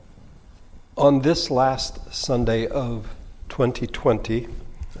On this last Sunday of 2020,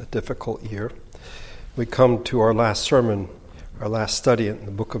 a difficult year, we come to our last sermon, our last study in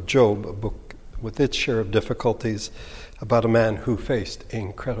the book of Job, a book with its share of difficulties about a man who faced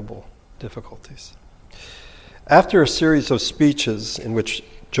incredible difficulties. After a series of speeches in which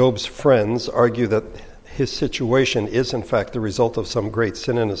Job's friends argue that his situation is in fact the result of some great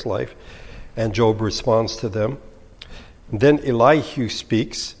sin in his life, and Job responds to them, then Elihu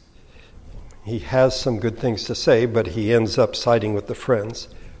speaks. He has some good things to say, but he ends up siding with the friends.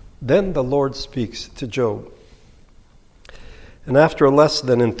 Then the Lord speaks to Job. And after a less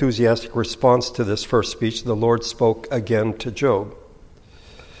than enthusiastic response to this first speech, the Lord spoke again to Job.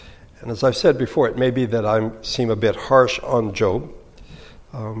 And as I've said before, it may be that I seem a bit harsh on Job.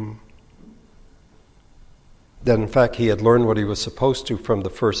 That in fact he had learned what he was supposed to from the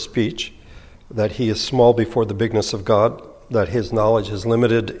first speech, that he is small before the bigness of God, that his knowledge is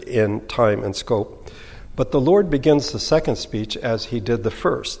limited in time and scope. But the Lord begins the second speech as he did the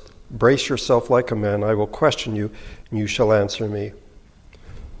first. Brace yourself like a man, I will question you, and you shall answer me.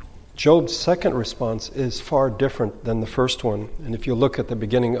 Job's second response is far different than the first one. And if you look at the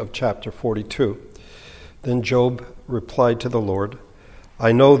beginning of chapter 42, then Job replied to the Lord,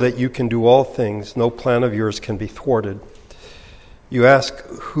 I know that you can do all things, no plan of yours can be thwarted. You ask,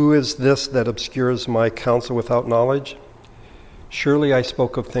 who is this that obscures my counsel without knowledge? Surely I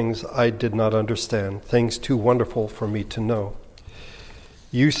spoke of things I did not understand, things too wonderful for me to know.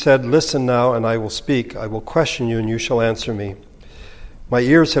 You said, listen now, and I will speak. I will question you, and you shall answer me. My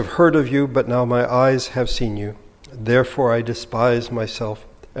ears have heard of you, but now my eyes have seen you. Therefore I despise myself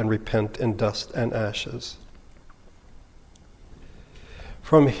and repent in dust and ashes.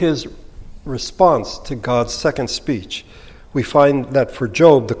 From his response to God's second speech, we find that for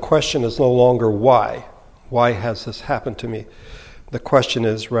Job, the question is no longer why. Why has this happened to me? The question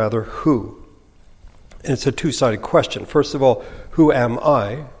is rather who. And it's a two-sided question. First of all, who am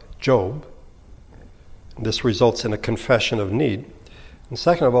I, Job? This results in a confession of need. And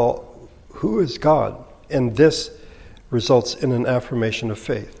second of all, who is God? And this results in an affirmation of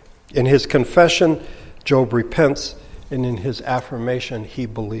faith. In his confession, Job repents, and in his affirmation, he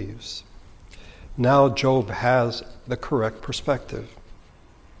believes. Now Job has the correct perspective.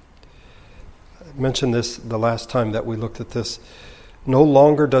 I mentioned this the last time that we looked at this. No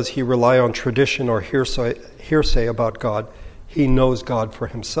longer does he rely on tradition or hearsay about God. He knows God for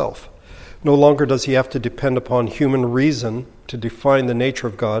himself. No longer does he have to depend upon human reason to define the nature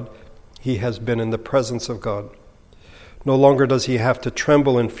of God. He has been in the presence of God. No longer does he have to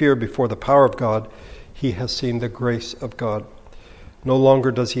tremble in fear before the power of God. He has seen the grace of God. No longer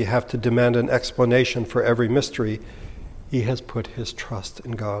does he have to demand an explanation for every mystery. He has put his trust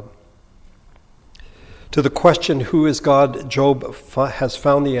in God. To the question, who is God, Job has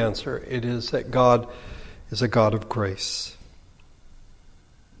found the answer. It is that God is a God of grace.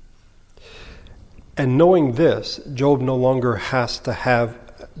 And knowing this, Job no longer has to have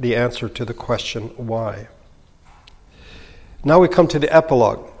the answer to the question, why? Now we come to the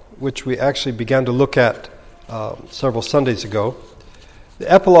epilogue, which we actually began to look at several Sundays ago.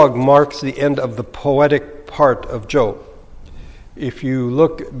 The epilogue marks the end of the poetic part of Job. If you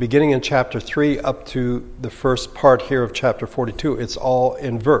look beginning in chapter 3 up to the first part here of chapter 42, it's all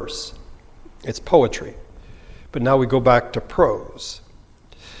in verse. It's poetry. But now we go back to prose.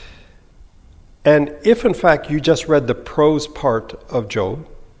 And if in fact you just read the prose part of Job,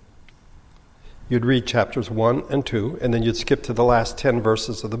 you'd read chapters 1 and 2, and then you'd skip to the last 10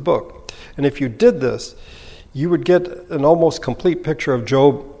 verses of the book. And if you did this, you would get an almost complete picture of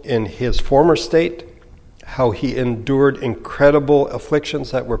Job in his former state, how he endured incredible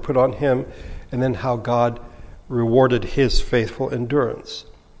afflictions that were put on him, and then how God rewarded his faithful endurance.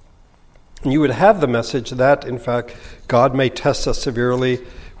 And you would have the message that, in fact, God may test us severely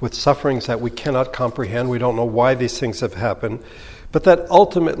with sufferings that we cannot comprehend. We don't know why these things have happened, but that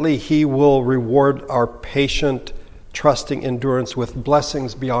ultimately he will reward our patient, trusting endurance with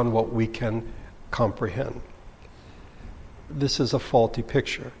blessings beyond what we can comprehend. This is a faulty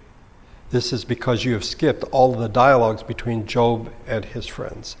picture. This is because you have skipped all of the dialogues between Job and his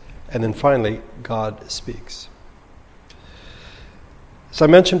friends. And then finally, God speaks. As I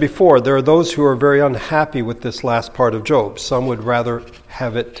mentioned before, there are those who are very unhappy with this last part of Job. Some would rather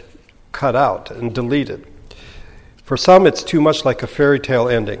have it cut out and deleted. For some, it's too much like a fairy tale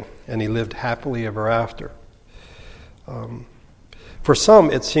ending, and he lived happily ever after. For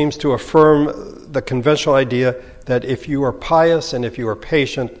some, it seems to affirm the conventional idea that if you are pious and if you are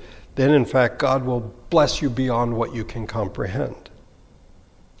patient, then in fact God will bless you beyond what you can comprehend.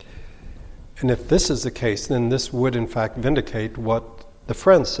 And if this is the case, then this would in fact vindicate what the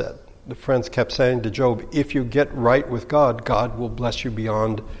friends said. the friends kept saying to Job, if you get right with God, God will bless you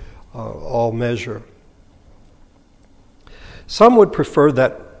beyond all measure. Some would prefer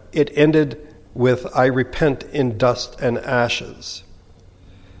that it ended with, I repent in dust and ashes.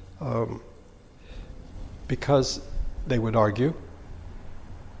 Because they would argue,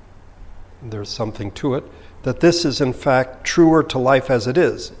 there's something to it, that this is in fact truer to life as it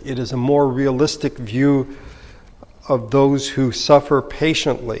is. It is a more realistic view of those who suffer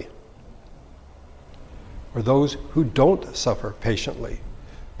patiently, or those who don't suffer patiently,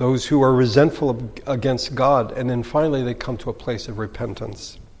 those who are resentful against God, and then finally they come to a place of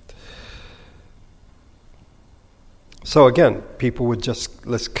repentance. So again, people would just,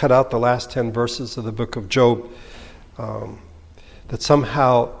 let's cut out the last 10 verses of the book of Job, that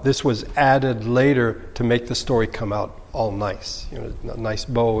somehow this was added later to make the story come out all nice. A nice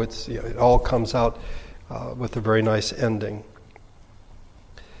bow, it all comes out with a very nice ending.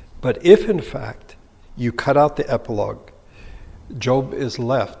 But if in fact you cut out the epilogue, Job is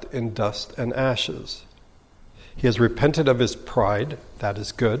left in dust and ashes. He has repented of his pride, that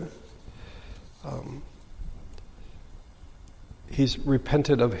is good. He's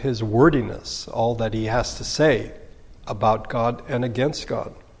repented of his wordiness, all that he has to say about God and against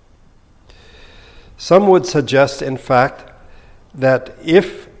God. Some would suggest, in fact, that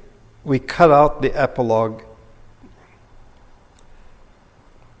if we cut out the epilogue,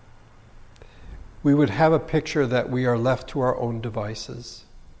 we would have a picture that we are left to our own devices,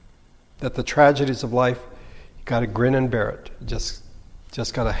 that the tragedies of life, you got to grin and bear it, just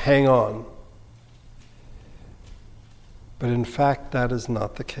got to hang on. But in fact, that is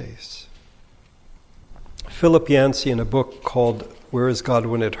not the case. Philip Yancey, in a book called Where is God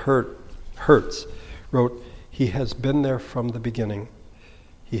When It Hurts, wrote, he has been there from the beginning.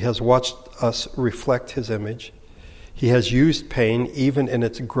 He has watched us reflect his image. He has used pain, even in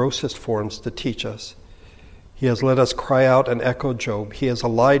its grossest forms, to teach us. He has let us cry out and echo Job. He has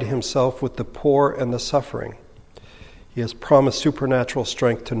allied himself with the poor and the suffering. He has promised supernatural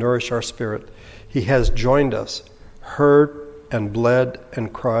strength to nourish our spirit. He has joined us, heard and bled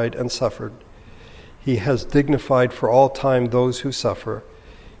and cried and suffered. He has dignified for all time those who suffer.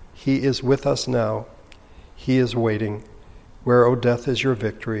 He is with us now. He is waiting. Where, O death, is your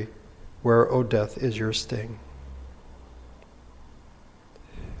victory? Where, O death, is your sting?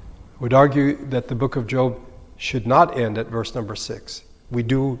 I would argue that the book of Job should not end at verse number 6. We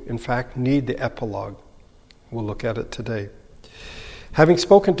do, in fact, need the epilogue. We'll look at it today. Having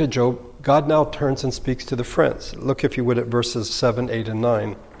spoken to Job, God now turns and speaks to the friends. Look, if you would, at verses 7, 8, and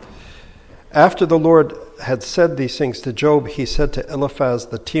 9. After the Lord had said these things to Job, he said to Eliphaz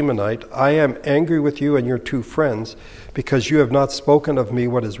the Temanite, I am angry with you and your two friends, because you have not spoken of me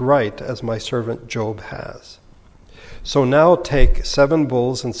what is right, as my servant Job has. So now take 7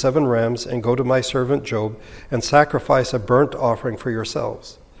 bulls and 7 rams, and go to my servant Job, and sacrifice a burnt offering for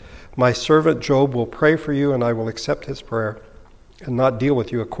yourselves. My servant Job will pray for you, and I will accept his prayer, and not deal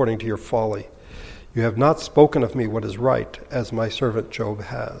with you according to your folly. You have not spoken of me what is right, as my servant Job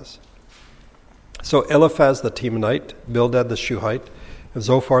has. So Eliphaz the Temanite, Bildad the Shuhite, and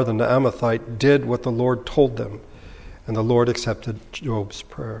Zophar the Naamathite did what the Lord told them, and the Lord accepted Job's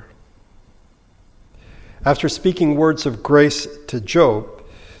prayer. After speaking words of grace to Job,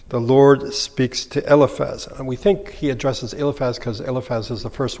 the Lord speaks to Eliphaz. And we think he addresses Eliphaz because Eliphaz is the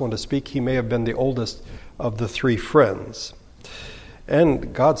first one to speak. He may have been the oldest of the 3 friends.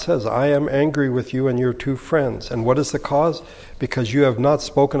 And God says, I am angry with you and your 2 friends. And what is the cause? Because you have not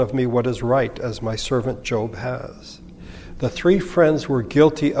spoken of me what is right, as my servant Job has. The 3 friends were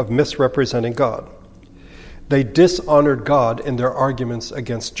guilty of misrepresenting God. They dishonored God in their arguments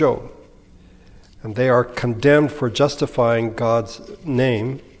against Job. And they are condemned for justifying God's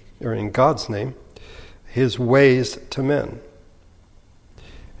name, or in God's name, his ways to men.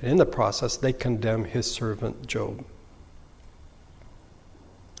 And in the process, they condemn his servant Job.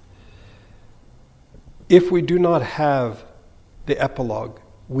 If we do not have the epilogue,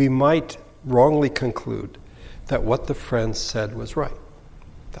 we might wrongly conclude that what the friends said was right.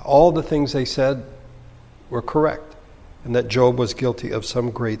 That all the things they said were correct, and that Job was guilty of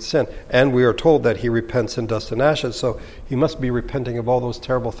some great sin. And we are told that he repents in dust and ashes, so he must be repenting of all those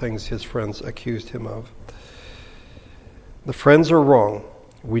terrible things his friends accused him of. The friends are wrong.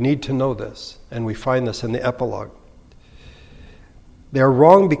 We need to know this, and we find this in the epilogue. They are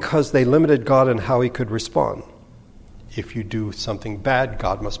wrong because they limited God in how he could respond. If you do something bad,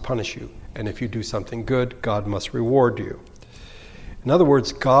 God must punish you. And if you do something good, God must reward you. In other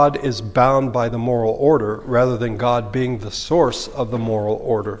words, God is bound by the moral order rather than God being the source of the moral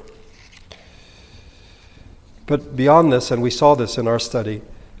order. But beyond this, and we saw this in our study,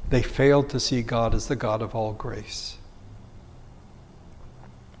 They failed to see God as the God of all grace.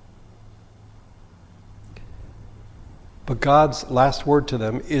 But God's last word to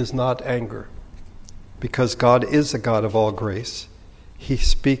them is not anger. Because God is a God of all grace, He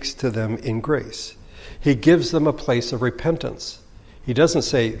speaks to them in grace. He gives them a place of repentance. He doesn't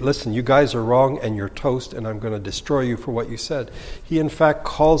say, listen, you guys are wrong and you're toast and I'm going to destroy you for what you said. He in fact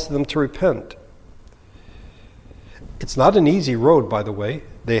calls them to repent. It's not an easy road, by the way.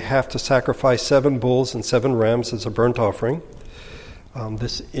 They have to sacrifice 7 bulls and 7 rams as a burnt offering.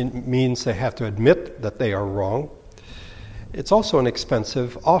 This means they have to admit that they are wrong. It's also an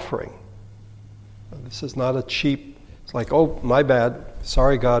expensive offering. This is not a cheap, it's like, oh, my bad,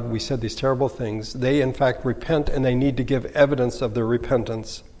 sorry God, we said these terrible things. They in fact repent and they need to give evidence of their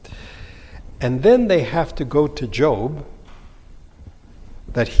repentance. And then they have to go to Job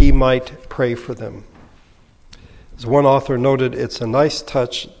that he might pray for them. As one author noted, it's a nice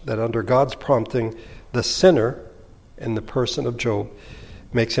touch that under God's prompting, the sinner, in the person of Job,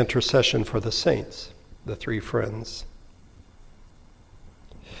 makes intercession for the saints, the 3 friends.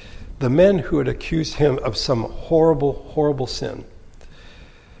 The men who had accused him of some horrible, horrible sin,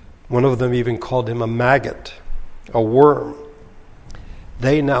 one of them even called him a maggot, a worm,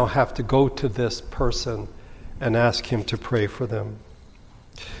 they now have to go to this person and ask him to pray for them.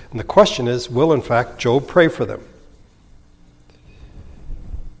 And the question is, will in fact Job pray for them?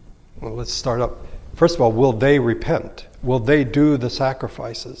 Well, let's start up. First of all, will they repent? Will they do the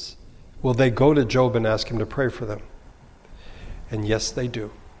sacrifices? Will they go to Job and ask him to pray for them? And yes, they do.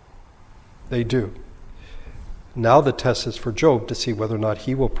 They do. Now the test is for Job to see whether or not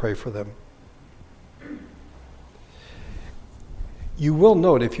he will pray for them. You will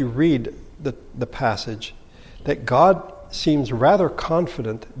note, if you read the passage, that God seems rather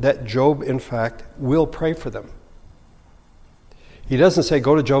confident that Job, in fact, will pray for them. He doesn't say,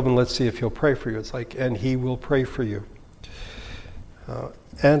 go to Job and let's see if he'll pray for you. It's like, and he will pray for you.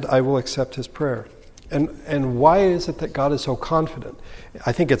 And I will accept his prayer. And why is it that God is so confident?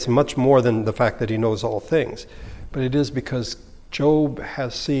 I think it's much more than the fact that he knows all things. But it is because Job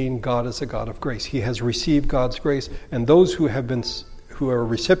has seen God as a God of grace. He has received God's grace. And those who are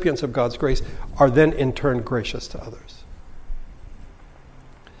recipients of God's grace are then in turn gracious to others.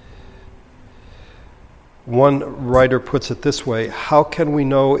 One writer puts it this way: how can we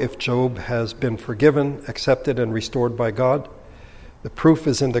know if Job has been forgiven, accepted, and restored by God? The proof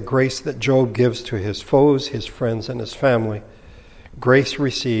is in the grace that Job gives to his foes, his friends, and his family. Grace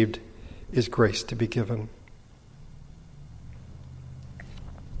received is grace to be given.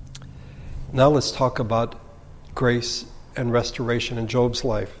 Now let's talk about grace and restoration in Job's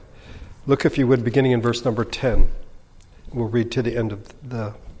life. Look, if you would, beginning in verse number 10. We'll read to the end of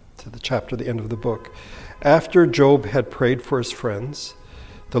the chapter, the end of the book. After Job had prayed for his friends,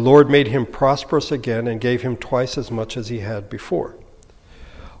 the Lord made him prosperous again and gave him twice as much as he had before.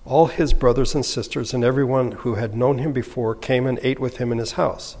 All his brothers and sisters and everyone who had known him before came and ate with him in his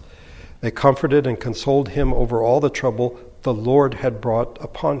house. They comforted and consoled him over all the trouble the Lord had brought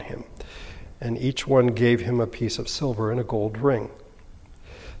upon him, and each one gave him a piece of silver and a gold ring.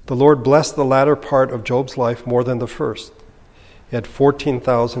 The Lord blessed the latter part of Job's life more than the first. He had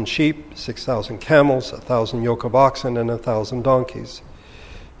 14,000 sheep, 6,000 camels, 1,000 yoke of oxen, and 1,000 donkeys.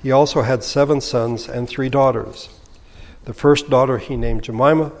 He also had 7 sons and 3 daughters. The first daughter he named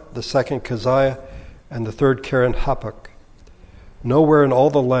Jemimah, the second Keziah, and the third Karen-Happuch. Nowhere in all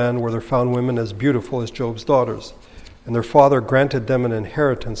the land were there found women as beautiful as Job's daughters, and their father granted them an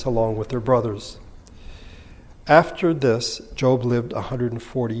inheritance along with their brothers. After this, Job lived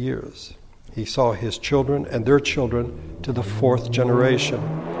 140 years. He saw his children and their children to the 4th generation.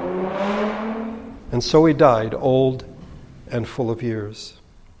 And so he died, old and full of years.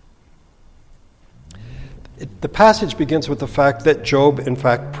 The passage begins with the fact that Job, in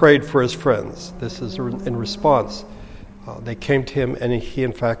fact, prayed for his friends. This is in response. They came to him, and he,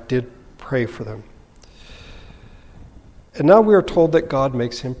 in fact, did pray for them. And now we are told that God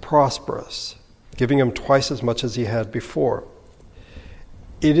makes him prosperous, giving him twice as much as he had before.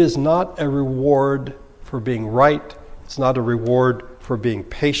 It is not a reward for being right. It's not a reward for being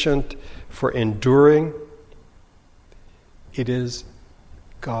patient, for enduring. It is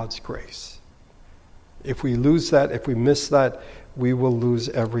God's grace. If we lose that, if we miss that, we will lose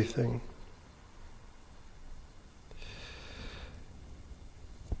everything.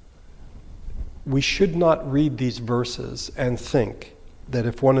 We should not read these verses and think that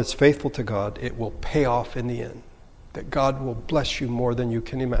if one is faithful to God, it will pay off in the end, that God will bless you more than you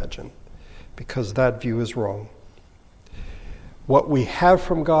can imagine, because that view is wrong. What we have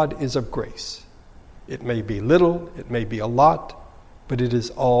from God is of grace. It may be little, it may be a lot, but it is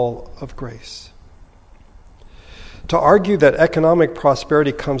all of grace. To argue that economic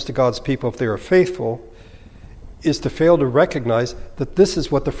prosperity comes to God's people if they are faithful is to fail to recognize that this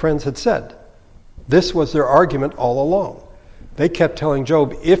is what the friends had said. This was their argument all along. They kept telling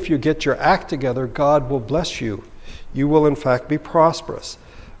Job, if you get your act together, God will bless you. You will in fact be prosperous.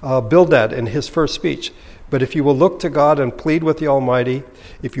 Bildad in his first speech, but if you will look to God and plead with the Almighty,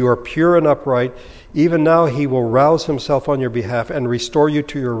 if you are pure and upright, even now he will rouse himself on your behalf and restore you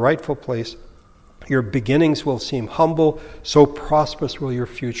to your rightful place. Your beginnings will seem humble, so prosperous will your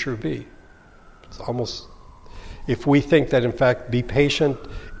future be. It's almost, if we think that in fact, be patient,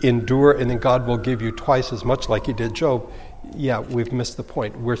 endure, and then God will give you twice as much like he did Job, yeah, we've missed the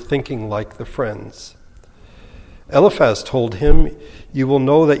point. We're thinking like the friends. Eliphaz told him, you will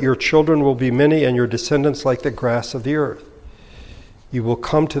know that your children will be many and your descendants like the grass of the earth. You will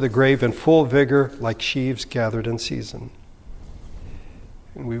come to the grave in full vigor like sheaves gathered in season.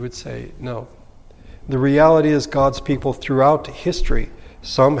 And we would say, no. The reality is God's people throughout history,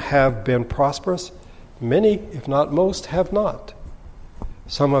 some have been prosperous, many, if not most, have not.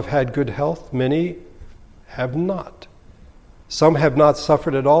 Some have had good health, many have not. Some have not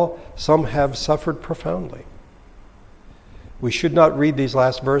suffered at all, some have suffered profoundly. We should not read these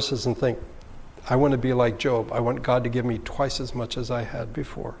last verses and think, I want to be like Job. I want God to give me twice as much as I had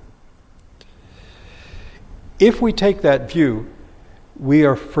before. If we take that view, we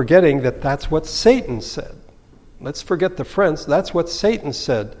are forgetting that that's what Satan said. Let's forget the friends. That's what Satan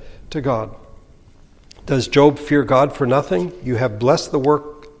said to God. Does Job fear God for nothing? You have blessed the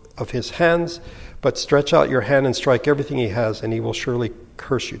work of his hands, but stretch out your hand and strike everything he has, and he will surely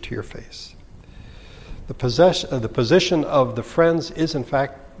curse you to your face. The position of the friends is in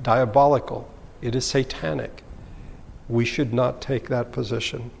fact diabolical. It is satanic. We should not take that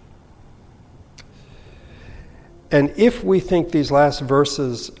position. And if we think these last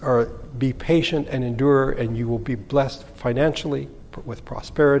verses are be patient and endure and you will be blessed financially with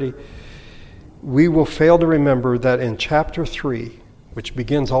prosperity, we will fail to remember that in chapter 3, which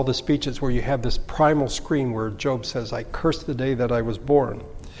begins all the speeches where you have this primal scream where Job says, I curse the day that I was born.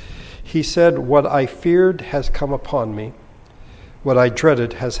 He said, what I feared has come upon me. What I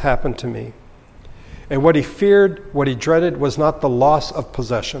dreaded has happened to me. And what he feared, what he dreaded, was not the loss of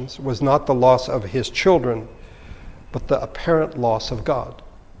possessions, was not the loss of his children, but the apparent loss of God.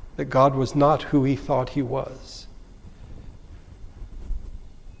 That God was not who he thought he was.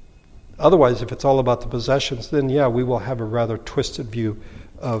 Otherwise, if it's all about the possessions, then yeah, we will have a rather twisted view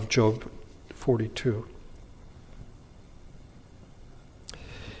of Job 42.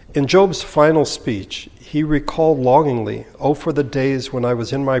 In Job's final speech, he recalled longingly, oh, for the days when I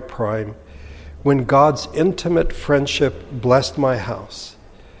was in my prime, when God's intimate friendship blessed my house,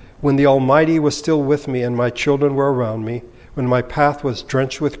 when the Almighty was still with me and my children were around me, when my path was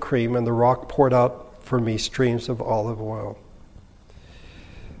drenched with cream and the rock poured out for me streams of olive oil.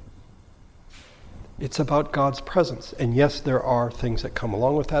 It's about God's presence. And yes, there are things that come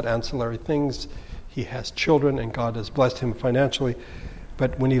along with that, ancillary things. He has children and God has blessed him financially.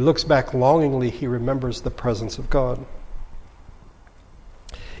 But when he looks back longingly, he remembers the presence of God.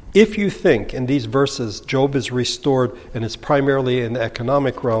 If you think in these verses Job is restored and it's primarily in the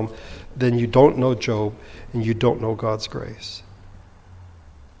economic realm, then you don't know Job and you don't know God's grace.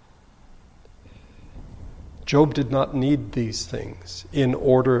 Job did not need these things in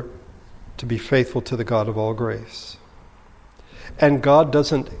order to be faithful to the God of all grace. And God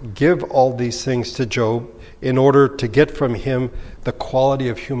doesn't give all these things to Job in order to get from him the quality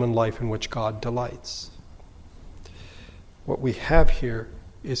of human life in which God delights. What we have here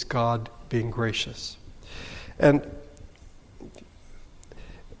is God being gracious. And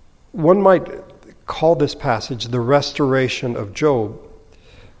one might call this passage the restoration of Job.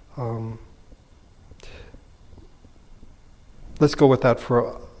 Let's go with that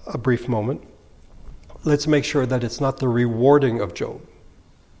for a brief moment. Let's make sure that it's not the rewarding of Job.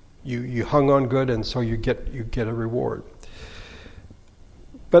 You hung on good and so you get a reward.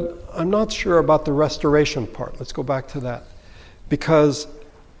 But I'm not sure about the restoration part. Let's go back to that. Because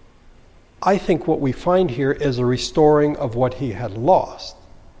I think what we find here is a restoring of what he had lost.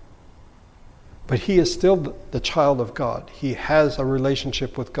 But he is still the child of God. He has a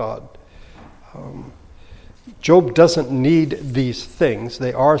relationship with God. Job doesn't need these things.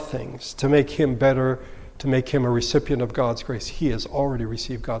 They are things to make him better, to make him a recipient of God's grace. He has already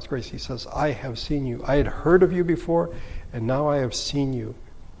received God's grace. He says, I have seen you. I had heard of you before, and now I have seen you.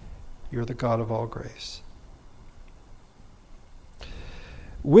 You're the God of all grace.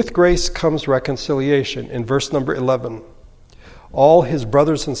 With grace comes reconciliation. In verse number 11, all his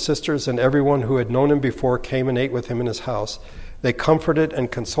brothers and sisters and everyone who had known him before came and ate with him in his house. They comforted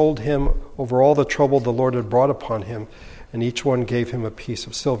and consoled him over all the trouble the Lord had brought upon him, and each one gave him a piece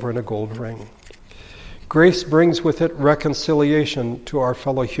of silver and a gold ring. Grace brings with it reconciliation to our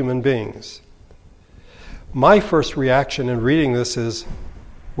fellow human beings. My first reaction in reading this is,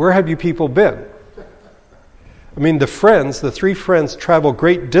 where have you people been? I mean, the three friends travel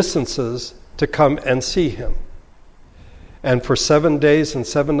great distances to come and see him. And for 7 days and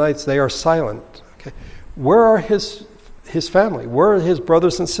 7 nights, they are silent. Okay. Where are his family? Where are his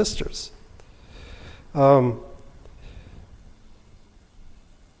brothers and sisters?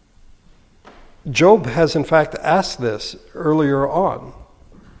 Job has, in fact, asked this earlier on.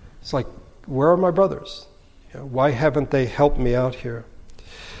 It's like, where are my brothers? Why haven't they helped me out here?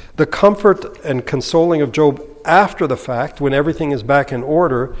 The comfort and consoling of Job after the fact, when everything is back in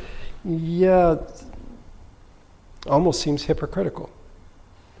order, almost seems hypocritical.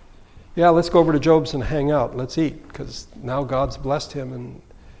 Yeah, let's go over to Job's and hang out. Let's eat, because now God's blessed him. And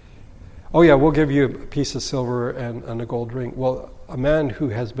oh yeah, we'll give you a piece of silver and a gold ring. Well, a man who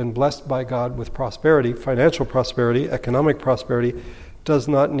has been blessed by God with prosperity, financial prosperity, economic prosperity, does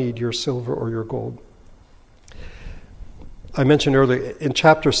not need your silver or your gold. I mentioned earlier, in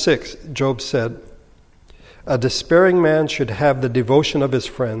chapter 6, Job said, "A despairing man should have the devotion of his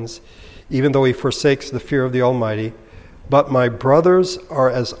friends, even though he forsakes the fear of the Almighty. But my brothers are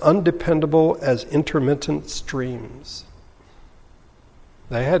as undependable as intermittent streams."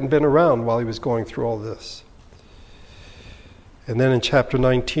 They hadn't been around while he was going through all this. And then in chapter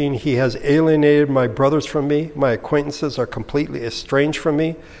 19, "He has alienated my brothers from me. My acquaintances are completely estranged from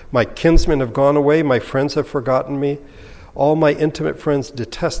me. My kinsmen have gone away. My friends have forgotten me. All my intimate friends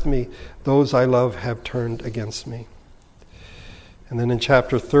detest me. Those I love have turned against me." And then in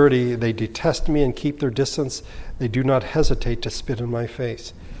chapter 30, "They detest me and keep their distance. They do not hesitate to spit in my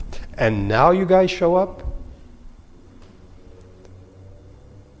face." And now you guys show up?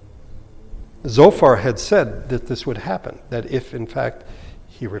 Zophar had said that this would happen, that if in fact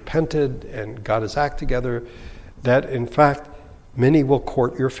he repented and got his act together, that in fact many will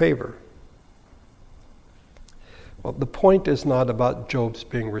court your favor. Well, the point is not about Job's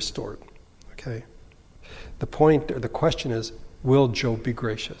being restored, okay? The question is, will Job be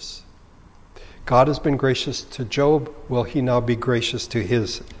gracious? God has been gracious to Job. Will he now be gracious to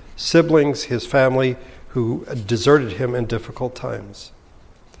his siblings, his family, who deserted him in difficult times?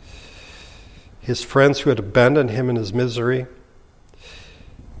 His friends who had abandoned him in his misery.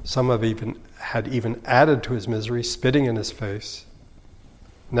 Some have even added to his misery, spitting in his face.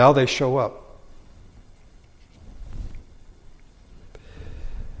 Now they show up.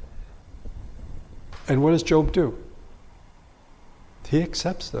 And what does Job do? He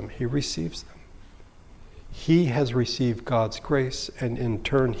accepts them. He receives them. He has received God's grace, and in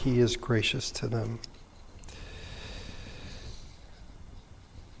turn he is gracious to them.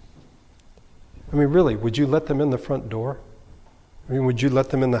 I mean, really, would you let them in the front door? I mean, would you let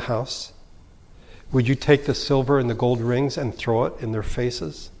them in the house? Would you take the silver and the gold rings and throw it in their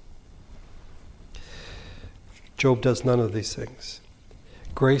faces? Job does none of these things.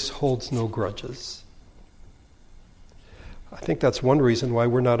 Grace holds no grudges. I think that's one reason why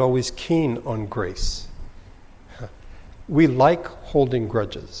we're not always keen on grace. We like holding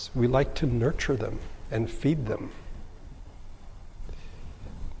grudges. We like to nurture them and feed them.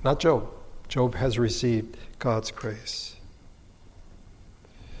 Not Job. Job has received God's grace.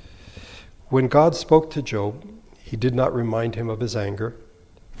 When God spoke to Job, he did not remind him of his anger,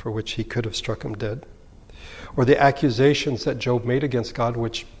 for which he could have struck him dead, or the accusations that Job made against God,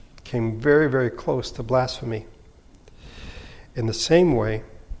 which came very, very close to blasphemy. In the same way,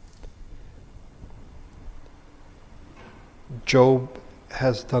 Job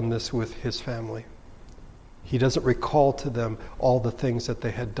has done this with his family. He doesn't recall to them all the things that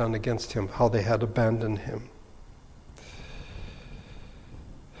they had done against him, how they had abandoned him.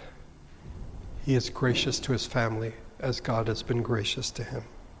 He is gracious to his family as God has been gracious to him.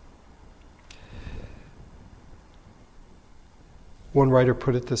 One writer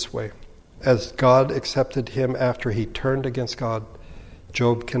put it this way: as God accepted him after he turned against God,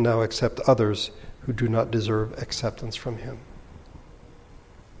 Job can now accept others who do not deserve acceptance from him.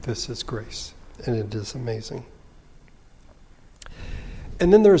 This is grace, and it is amazing.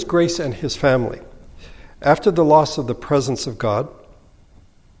 And then there's grace and his family. After the loss of the presence of God,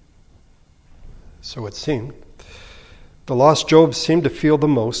 so it seemed, the loss Job seemed to feel the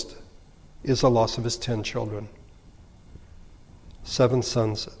most is the loss of his 10 children. 7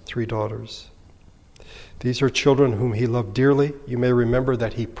 sons, 3 daughters. These are children whom he loved dearly. You may remember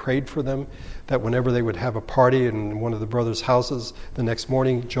that he prayed for them, that whenever they would have a party in one of the brothers' houses, the next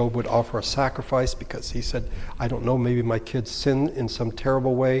morning Job would offer a sacrifice because he said, I don't know, maybe my kids sin in some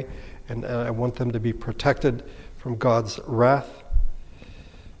terrible way, and I want them to be protected from God's wrath.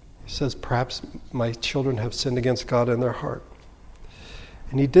 He says, perhaps my children have sinned against God in their heart.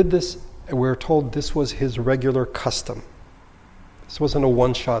 And he did this, and we're told this was his regular custom. This wasn't a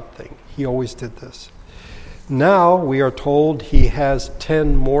one-shot thing. He always did this. Now we are told he has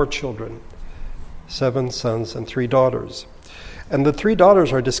 10 more children, 7 sons and 3 daughters. And the 3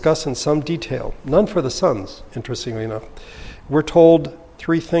 daughters are discussed in some detail. None for the sons, interestingly enough. We're told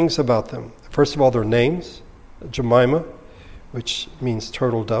 3 things about them. First of all, their names. Jemima, which means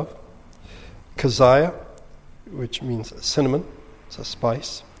turtle dove. Keziah, which means cinnamon. It's a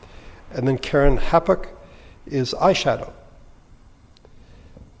spice. And then Karen Hapuk is eyeshadow.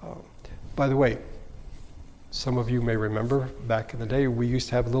 By the way, some of you may remember back in the day we used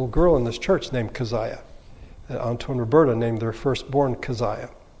to have a little girl in this church named Keziah. Anto and Roberta named their firstborn Keziah.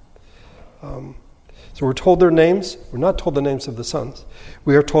 So we're told their names. We're not told the names of the sons.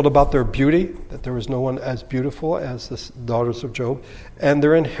 We are told about their beauty, that there was no one as beautiful as the daughters of Job, and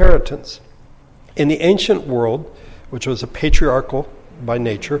their inheritance. In the ancient world, which was a patriarchal by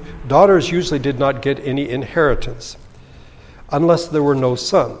nature, daughters usually did not get any inheritance unless there were no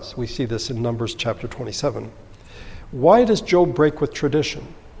sons. We see this in Numbers chapter 27. Why does Job break with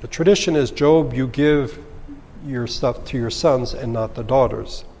tradition? The tradition is, Job, you give your stuff to your sons and not the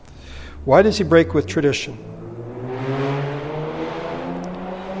daughters. Why does he break with tradition?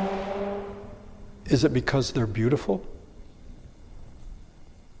 Is it because they're beautiful?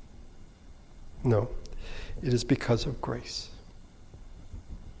 No. It is because of grace.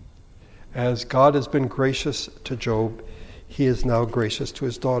 As God has been gracious to Job, he is now gracious to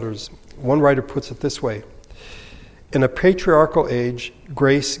his daughters. One writer puts it this way: in a patriarchal age,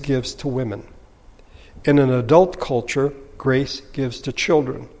 grace gives to women. In an adult culture, grace gives to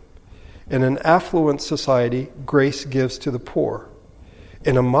children. In an affluent society, grace gives to the poor.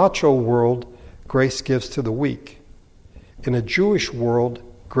 In a macho world, grace gives to the weak. In a Jewish world,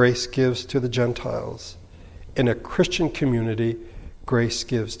 grace gives to the Gentiles. In a Christian community, grace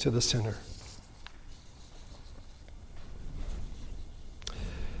gives to the sinner.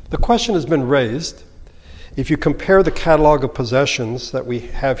 The question has been raised. If you compare the catalog of possessions that we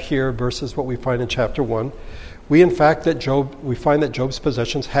have here versus what we find in chapter 1, we find that Job's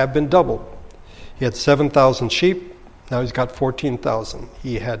possessions have been doubled. He had 7,000 sheep, now he's got 14,000.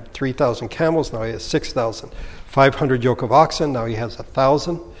 He had 3,000 camels, now he has 6,000. 500 yoke of oxen, now he has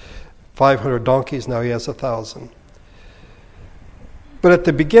 1,000. 500 donkeys, now he has 1,000. But at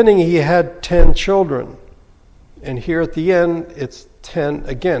the beginning he had 10 children. And here at the end it's 10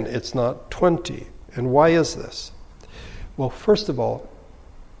 again, it's not 20. And why is this? Well, first of all,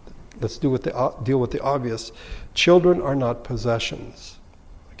 let's deal with the obvious. Children are not possessions,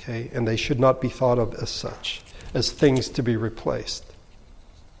 okay? And they should not be thought of as such, as things to be replaced.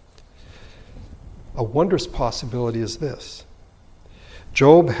 A wondrous possibility is this.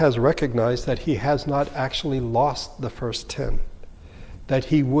 Job has recognized that he has not actually lost the first 10, that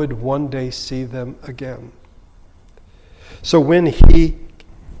he would one day see them again. So when he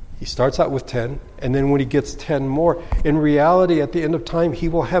starts out with 10, and then when he gets 10 more, in reality, at the end of time, he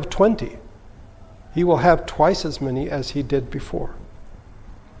will have 20. He will have twice as many as he did before.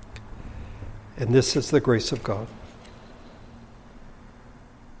 And this is the grace of God.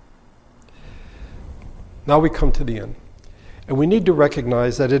 Now we come to the end. And we need to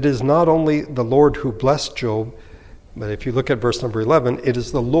recognize that it is not only the Lord who blessed Job, but if you look at verse number 11, it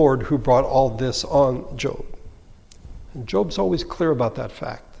is the Lord who brought all this on Job. And Job's always clear about that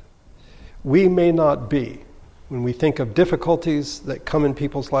fact. We may not be. When we think of difficulties that come in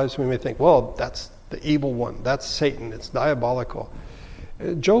people's lives, we may think, well, that's the evil one. That's Satan. It's diabolical.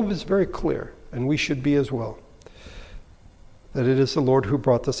 Job is very clear, and we should be as well, that it is the Lord who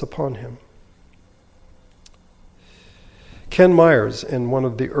brought this upon him. Ken Myers, in one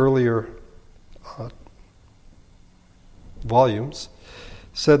of the earlier volumes,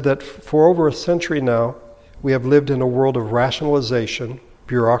 said that for over a century now, we have lived in a world of rationalization,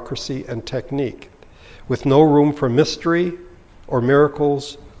 bureaucracy, and technique, with no room for mystery or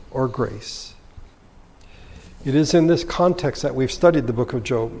miracles or grace. It is in this context that we've studied the book of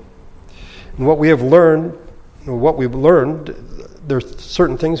Job. And what we've learned, there's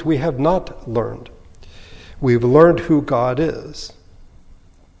certain things we have not learned. We've learned who God is.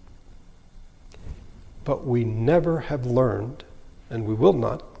 But we never have learned, and we will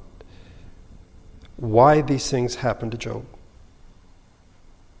not, why these things happened to Job.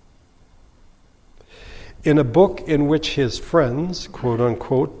 In a book in which his friends, quote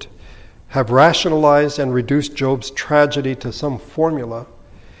unquote, have rationalized and reduced Job's tragedy to some formula,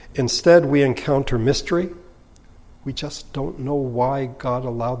 instead we encounter mystery. We just don't know why God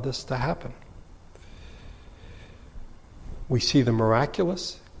allowed this to happen. We see the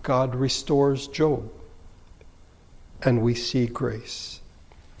miraculous. God restores Job. And we see grace.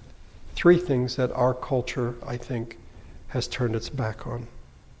 Three things that our culture, I think, has turned its back on.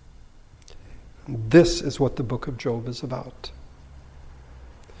 This is what the book of Job is about.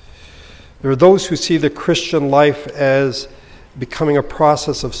 There are those who see the Christian life as becoming a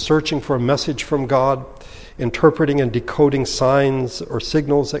process of searching for a message from God, interpreting and decoding signs or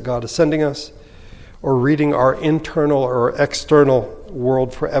signals that God is sending us, or reading our internal or external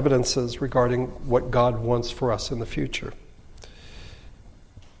world for evidences regarding what God wants for us in the future.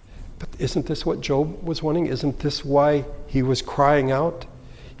 But isn't this what Job was wanting? Isn't this why he was crying out?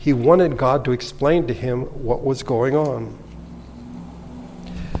 He wanted God to explain to him what was going on.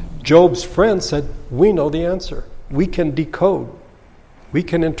 Job's friends said, we know the answer. We can decode. We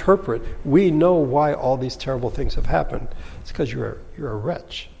can interpret. We know why all these terrible things have happened. It's because you're a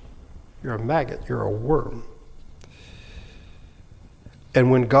wretch. You're a maggot. You're a worm. And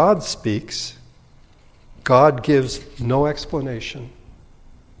when God speaks, God gives no explanation.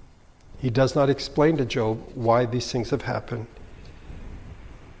 He does not explain to Job why these things have happened.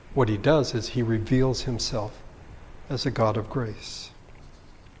 What he does is he reveals himself as a God of grace.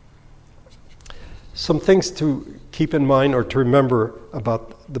 Some things to keep in mind or to remember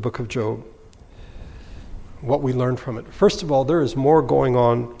about the book of Job. What we learn from it. First of all, there is more going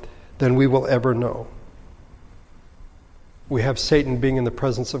on than we will ever know. We have Satan being in the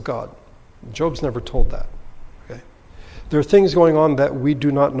presence of God. Job's never told that. Okay? There are things going on that we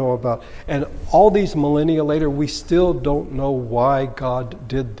do not know about. And all these millennia later, we still don't know why God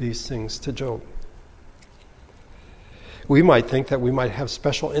did these things to Job. We might think that we might have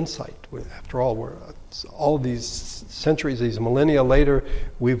special insight. After all, we're all these centuries, these millennia later,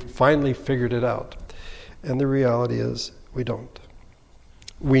 we've finally figured it out. And the reality is, we don't.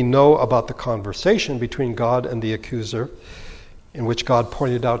 We know about the conversation between God and the accuser, in which God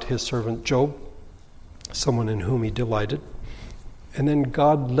pointed out his servant Job, someone in whom he delighted. And then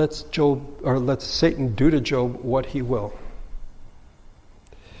God lets Satan do to Job what he will.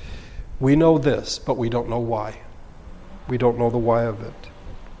 We know this, but we don't know why. We don't know the why of it.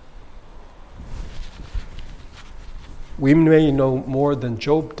 We may know more than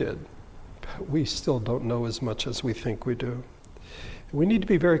Job did, but we still don't know as much as we think we do. We need to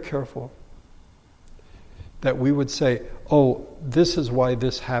be very careful that we would say, oh, this is why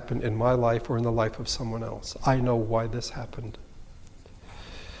this happened in my life or in the life of someone else. I know why this happened.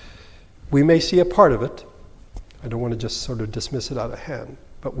 We may see a part of it. I don't want to just sort of dismiss it out of hand,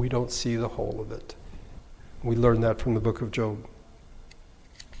 but we don't see the whole of it. We learn that from the book of Job.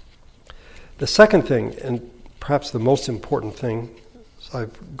 The second thing, and perhaps the most important thing, so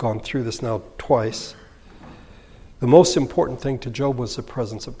I've gone through this now twice, the most important thing to Job was the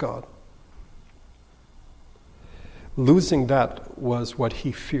presence of God. Losing that was what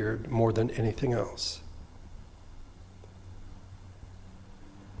he feared more than anything else.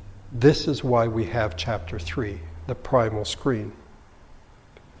 This is why we have chapter 3, the primal screen.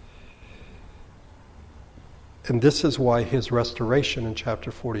 And this is why his restoration in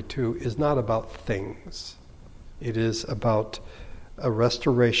chapter 42 is not about things. It is about a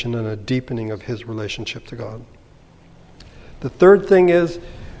restoration and a deepening of his relationship to God. The third thing is,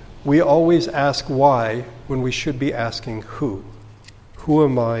 we always ask why when we should be asking who. Who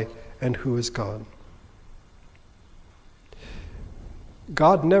am I and who is God?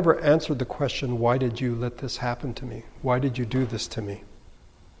 God never answered the question, why did you let this happen to me? Why did you do this to me?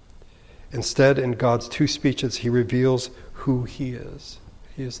 Instead, in God's two speeches, he reveals who he is.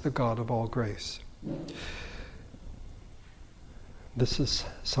 He is the God of all grace. This is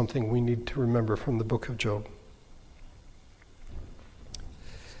something we need to remember from the book of Job.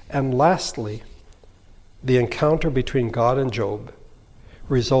 And lastly, the encounter between God and Job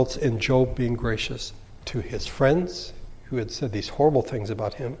results in Job being gracious to his friends who had said these horrible things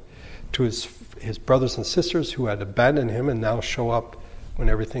about him, to his brothers and sisters who had abandoned him and now show up when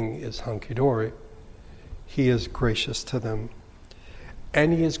everything is hunky-dory. He is gracious to them.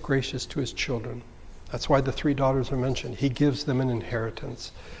 And he is gracious to his children. That's why the 3 daughters are mentioned. He gives them an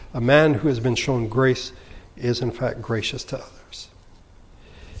inheritance. A man who has been shown grace is in fact gracious to others.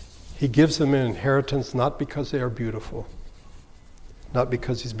 He gives them an inheritance not because they are beautiful, not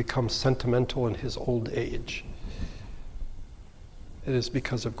because he's become sentimental in his old age. It is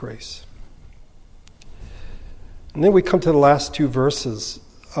because of grace. And then we come to the last 2 verses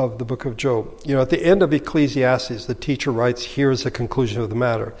of the book of Job. At the end of Ecclesiastes, the teacher writes, "Here is the conclusion of the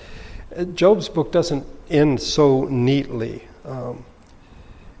matter." Job's book doesn't end so neatly,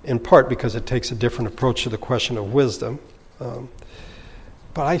 in part because it takes a different approach to the question of wisdom.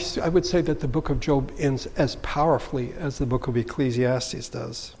 But I would say that the book of Job ends as powerfully as the book of Ecclesiastes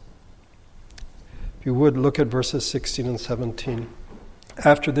does. If you would, look at verses 16 and 17.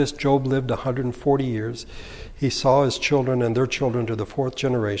 After this, Job lived 140 years. He saw his children and their children to the fourth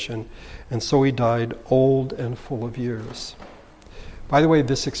generation, and so he died old and full of years. By the way,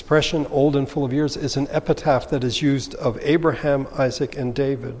 this expression, old and full of years, is an epitaph that is used of Abraham, Isaac, and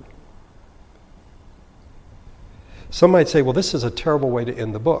David. Some might say, well, this is a terrible way to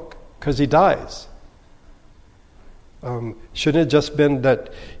end the book, because he dies. Shouldn't it just been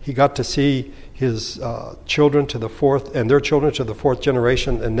that he got to see his children to the fourth, and their children to the fourth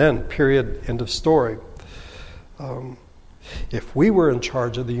generation, and then, period, end of story? If we were in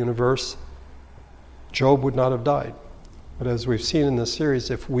charge of the universe, Job would not have died. But as we've seen in this series,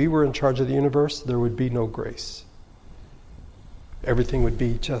 if we were in charge of the universe, there would be no grace. Everything would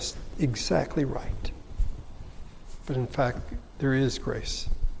be just exactly right. But in fact, there is grace.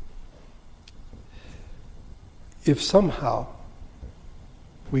 If somehow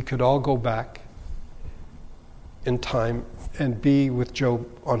we could all go back in time and be with Job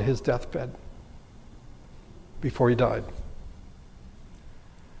on his deathbed before he died,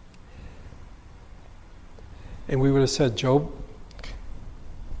 and we would have said, "Job,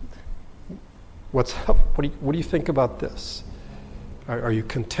 what's up? What do you think about this? Are you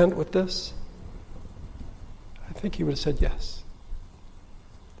content with this?" I think he would have said yes.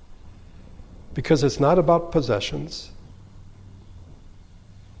 Because it's not about possessions.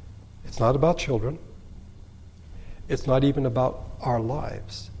 It's not about children. It's not even about our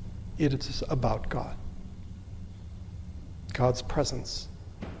lives. It is about God. God's presence.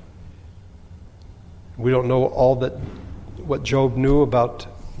 We don't know what Job knew about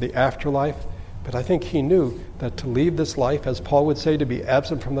the afterlife, but I think he knew that to leave this life, as Paul would say, to be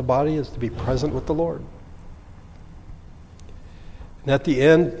absent from the body is to be present with the Lord. And at the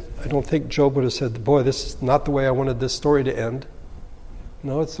end, I don't think Job would have said, "Boy, this is not the way I wanted this story to end."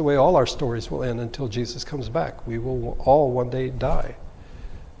 No, it's the way all our stories will end until Jesus comes back. We will all one day die.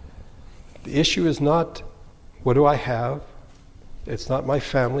 The issue is not, what do I have? It's not my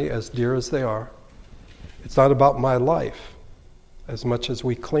family, as dear as they are. It's not about my life, as much as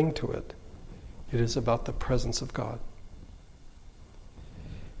we cling to it. It is about the presence of God.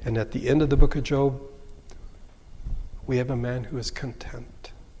 And at the end of the book of Job, we have a man who is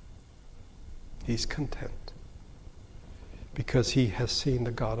content. He's content because he has seen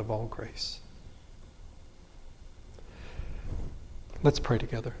the God of all grace. Let's pray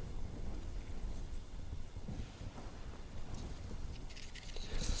together.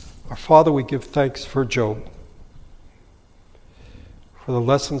 Our Father, we give thanks for Job, for the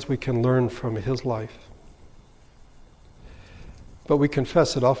lessons we can learn from his life. But we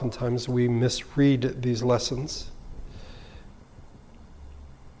confess that oftentimes we misread these lessons.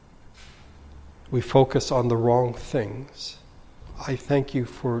 We focus on the wrong things. I thank you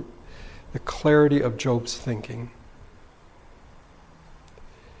for the clarity of Job's thinking,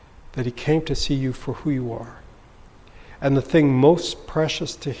 that he came to see you for who you are. And the thing most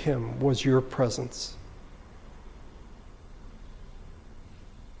precious to him was your presence.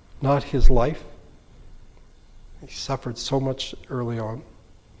 Not his life. He suffered so much early on.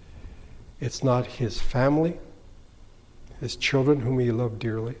 It's not his family, his children whom he loved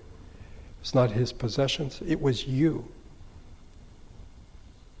dearly. It's not his possessions. It was you.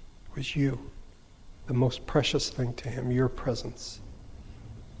 It was you. The most precious thing to him, your presence.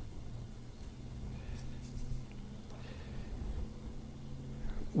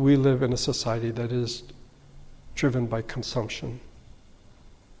 We live in a society that is driven by consumption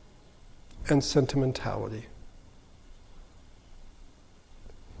and sentimentality.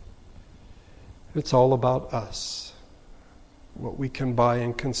 It's all about us, what we can buy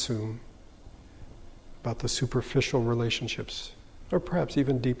and consume, about the superficial relationships, or perhaps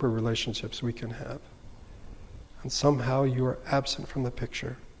even deeper relationships we can have. And somehow you are absent from the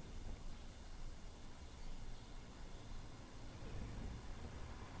picture.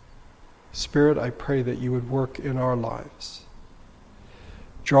 Spirit, I pray that you would work in our lives.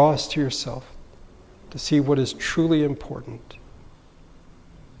 Draw us to yourself to see what is truly important.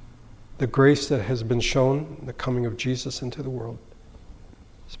 The grace that has been shown in the coming of Jesus into the world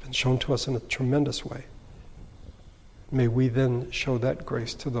has been shown to us in a tremendous way. May we then show that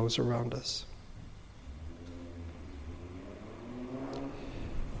grace to those around us.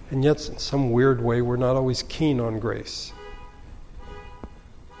 And yet, in some weird way, we're not always keen on grace.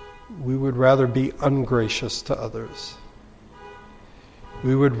 we would rather be ungracious to others.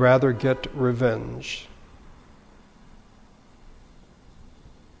 We would rather get revenge.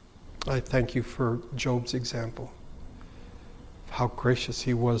 I thank you for Job's example, how gracious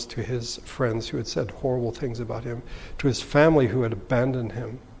he was to his friends who had said horrible things about him, to his family who had abandoned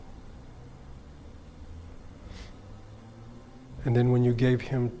him. And then when you gave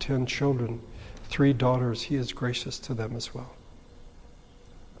him 10 children, 3 daughters, he is gracious to them as well.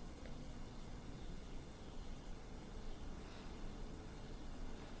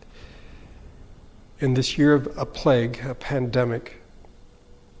 In this year of a plague, a pandemic,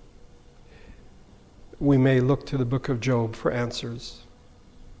 we may look to the book of Job for answers.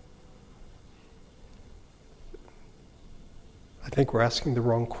 I think we're asking the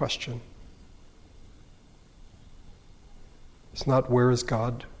wrong question. It's not, where is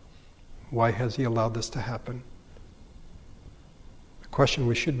God? Why has he allowed this to happen? The question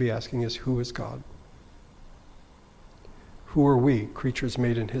we should be asking is, who is God? Who are we, creatures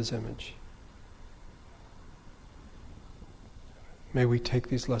made in his image? May we take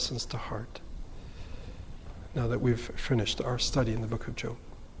these lessons to heart now that we've finished our study in the book of Job.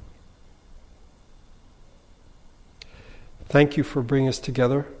 Thank you for bringing us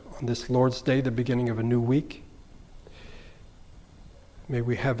together on this Lord's Day, the beginning of a new week. May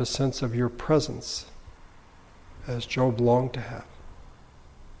we have a sense of your presence as Job longed to have.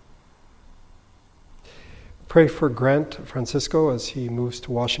 Pray for Grant Francisco as he moves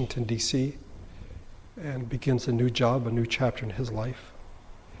to Washington, D.C. and begins a new job, a new chapter in his life.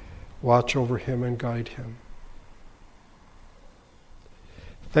 Watch over him and guide him.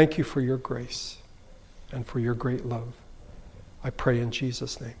 Thank you for your grace and for your great love. I pray in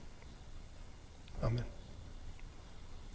Jesus' name. Amen.